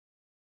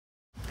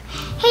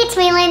Hey, it's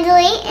me,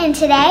 Lindalee, and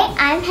today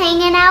I'm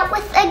hanging out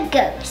with a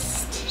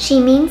ghost.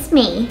 She means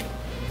me.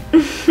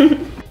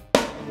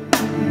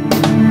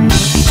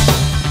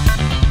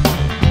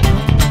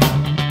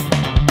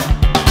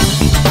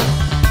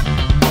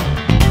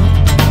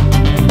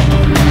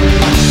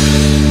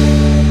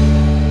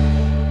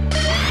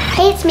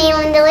 Hey, it's me,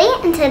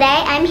 Lindalee, and today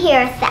I'm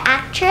here with the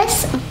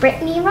actress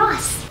Brittany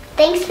Ross.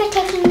 Thanks for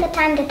taking the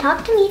time to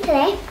talk to me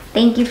today.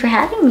 Thank you for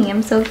having me.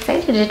 I'm so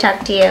excited to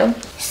talk to you.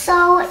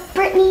 So,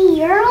 Brittany,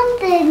 you're on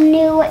the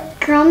new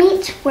Girl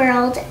Meets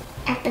World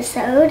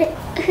episode.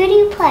 Who do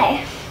you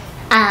play?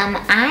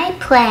 I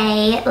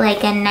play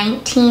like a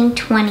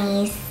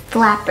 1920s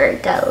flapper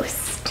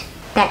ghost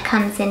that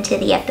comes into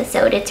the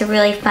episode. It's a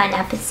really fun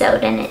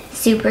episode and it's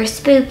super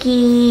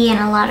spooky and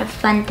a lot of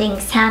fun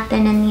things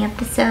happen in the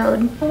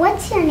episode.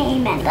 What's your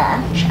name in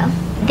the show?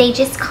 They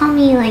just call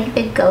me like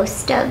the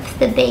ghost of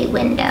the bay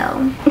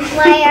window.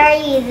 Why are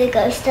you the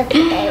ghost of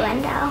the bay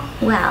window?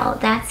 Well,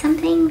 that's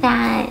something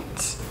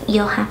that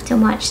you'll have to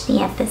watch the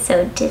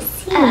episode to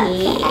see.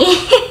 Okay.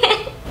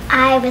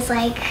 I was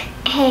like,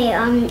 hey,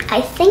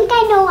 I think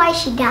I know why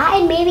she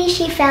died. Maybe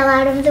she fell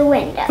out of the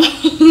window.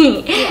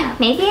 Yeah.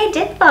 Maybe I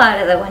did fall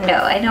out of the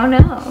window. I don't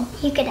know.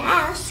 You could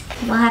ask.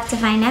 We'll have to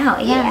find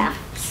out, yeah.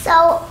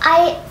 So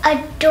I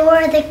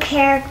adore the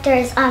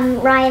characters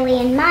Riley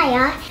and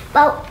Maya,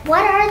 but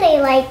what are they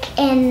like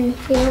in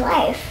real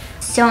life?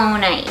 So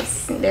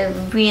nice. They're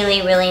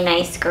really, really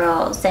nice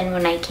girls. And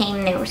when I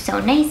came, they were so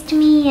nice to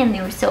me and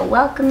they were so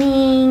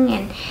welcoming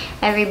and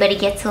everybody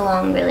gets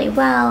along really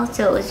well.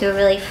 So it was a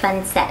really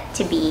fun set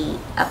to be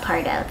a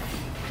part of.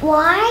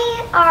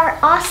 Why are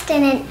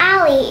Austin and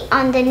Allie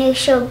on the new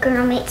show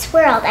Girl Meets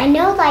World? I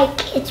know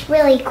like it's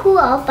really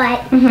cool,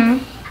 but...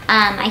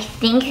 I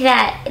think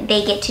that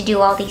they get to do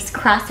all these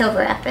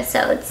crossover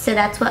episodes. So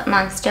that's what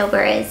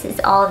Monstober is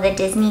all the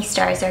Disney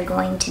stars are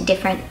going to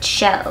different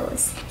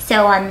shows.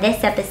 So on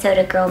this episode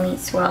of Girl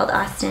Meets World,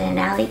 Austin and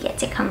Allie get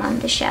to come on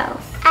the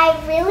show. I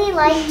really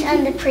liked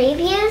on the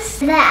previews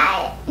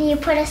that you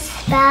put a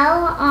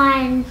spell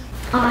on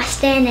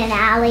Austin and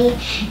Allie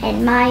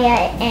and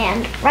Maya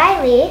and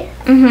Riley.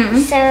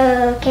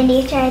 So can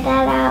you try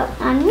that out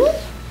on me?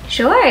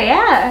 Sure,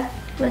 yeah.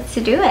 Let's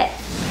do it.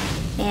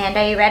 And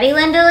are you ready,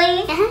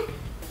 Lindalee? Yay!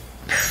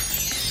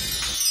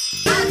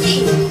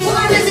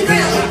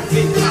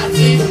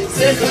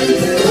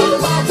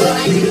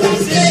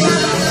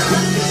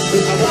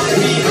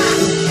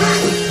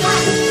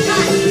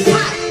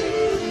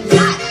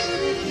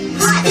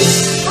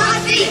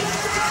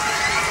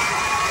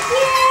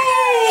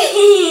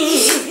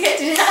 Good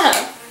job.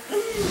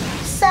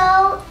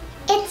 So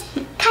it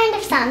kind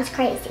of sounds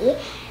crazy,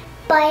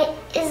 but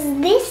is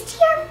this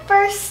your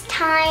first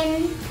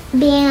time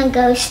being a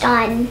ghost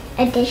on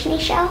a Disney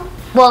show?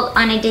 Well,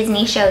 on a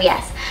Disney show,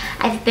 yes.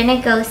 I've been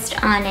a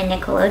ghost on a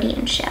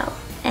Nickelodeon show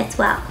as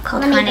well,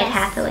 called Haunted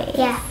Hathaway.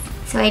 Yeah.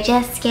 So I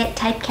just get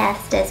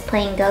typecast as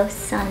playing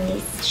ghosts on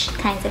these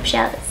kinds of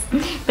shows.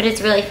 But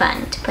it's really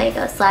fun to play a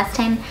ghost. Last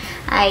time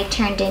I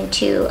turned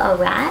into a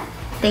rat.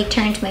 They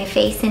turned my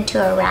face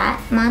into a rat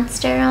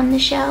monster on the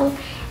show,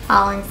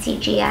 all in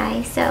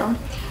CGI. So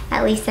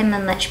at least I'm a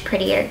much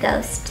prettier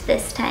ghost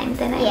this time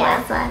than I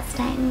was last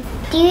time.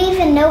 Do you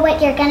even know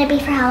what you're gonna be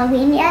for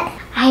Halloween yet?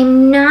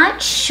 I'm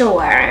not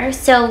sure.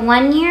 So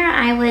one year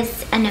I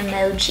was an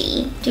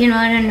emoji. Do you know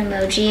what an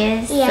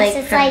emoji is? Yes,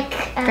 it's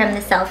from the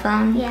cell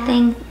phone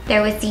thing.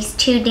 There was these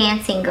two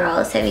dancing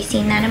girls. Have you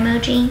seen that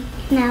emoji?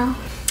 No.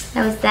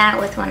 I was that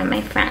with one of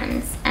my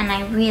friends and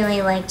I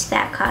really liked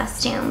that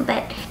costume.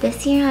 But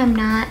this year I'm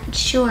not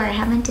sure. I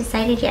haven't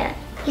decided yet.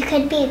 You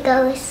could be a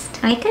ghost.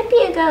 I could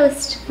be a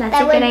ghost. That's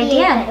a good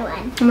idea. That would be a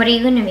good one. What are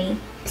you gonna be?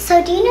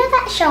 So do you know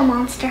that show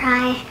Monster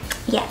High?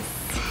 Yes.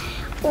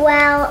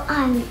 Well,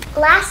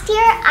 last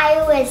year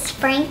I was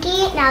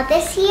Frankie. Now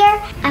this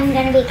year I'm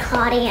gonna be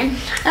Claudian.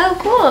 Oh,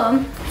 cool.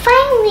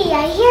 Finally,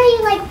 I hear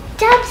you like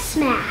Dub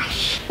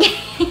Smash.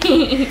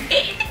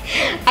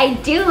 I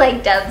do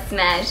like Dub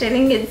Smash. I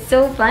think it's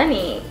so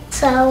funny.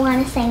 So,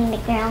 wanna sing the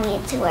Girl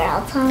Meets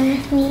World song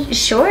with me?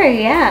 Sure,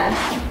 yeah.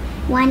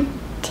 1,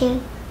 2,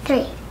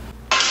 3.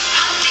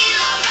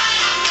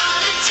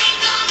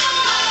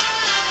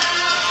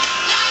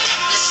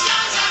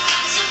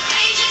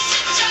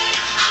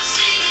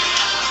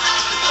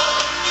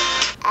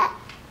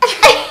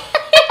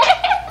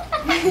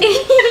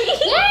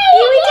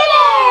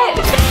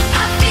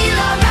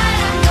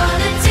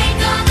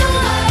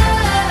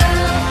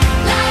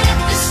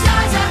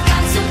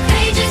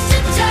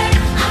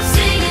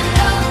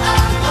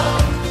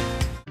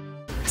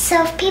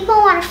 So if people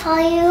want to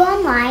follow you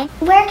online,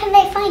 where can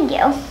they find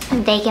you?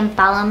 They can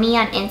follow me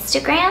on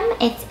Instagram.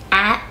 It's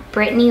at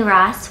Brittany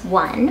Ross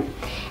 1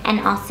 and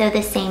also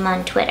the same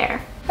on Twitter.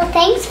 Well,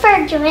 thanks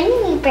for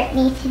joining me,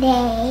 Brittany,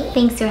 today.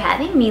 Thanks for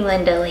having me,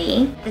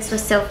 Lindalee. This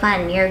was so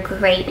fun. You're a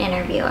great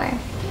interviewer.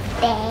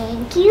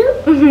 Thank you.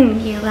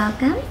 You're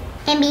welcome.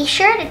 And be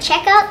sure to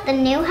check out the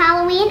new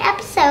Halloween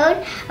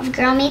episode of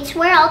Girl Meets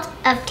World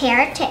of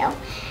Terror 2,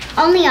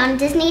 only on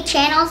Disney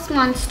Channel's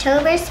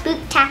Monstober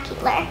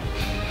Spooktacular.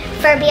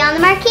 For Beyond the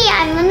Marquee,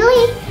 I'm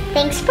Lindalee.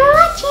 Thanks for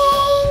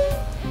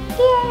watching.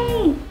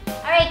 Yay!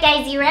 All right,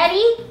 guys, you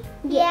ready?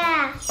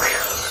 Yeah.